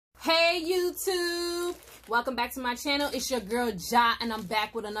Hey YouTube, welcome back to my channel. It's your girl Ja, and I'm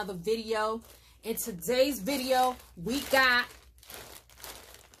back with another video. In today's video, we got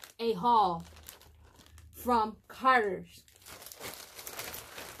a haul from Carter's.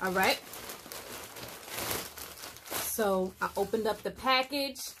 All right, so I opened up the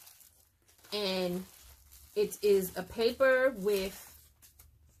package and it is a paper with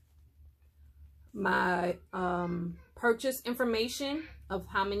my purchase information of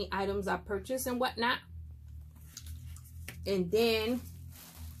how many items I purchased and whatnot. And then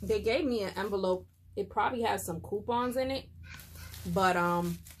they gave me an envelope. It probably has some coupons in it, but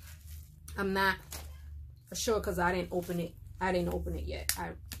I'm not for sure because I didn't open it. I didn't open it yet.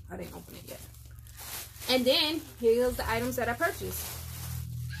 I didn't open it yet. And then here's the items that I purchased.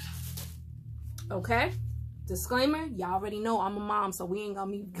 Okay, disclaimer, y'all already know I'm a mom, so we ain't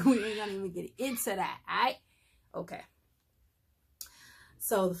gonna even get into that. All right, okay.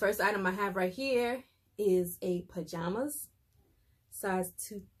 So the first item I have right here is a pajamas, size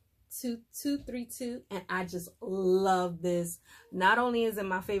 232, and I just love this. Not only is it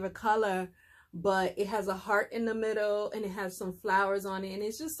my favorite color, but it has a heart in the middle and it has some flowers on it, and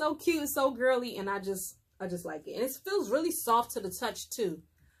it's just so cute, so girly, and I just like it. And it feels really soft to the touch too.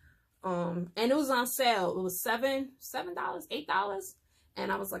 And it was on sale. It was $7, $8,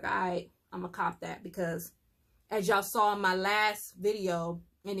 and I was like, all right, I'm gonna cop that because, as y'all saw in my last video,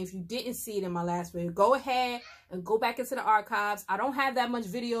 and if you didn't see it in my last video, go ahead and go back into the archives. I don't have that much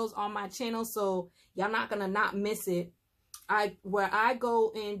videos on my channel, so y'all not gonna not miss it. Where I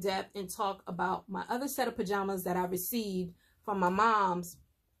go in depth and talk about my other set of pajamas that I received from my mom's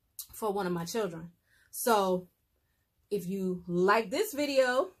for one of my children. So if you like this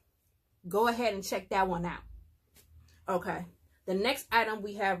video, go ahead and check that one out. Okay, the next item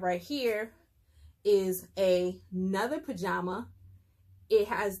we have right here is another pajama. It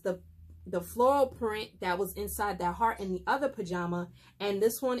has the floral print that was inside that heart in the other pajama, and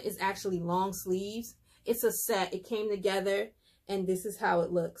this one is actually long sleeves. It's a set. It came together, and this is how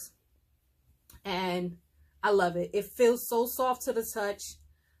it looks, and I love it. It feels so soft to the touch.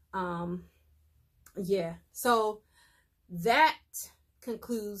 Yeah, so that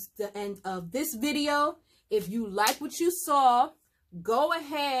concludes the end of this video. If you like what you saw, go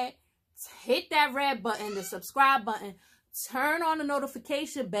ahead, hit that red button, the subscribe button, turn on the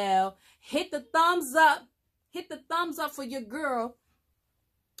notification bell, hit the thumbs up for your girl,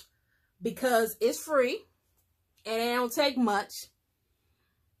 because it's free and it don't take much.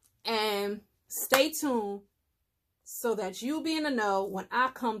 And stay tuned so that you'll be in the know when I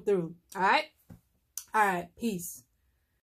come through. All right, peace.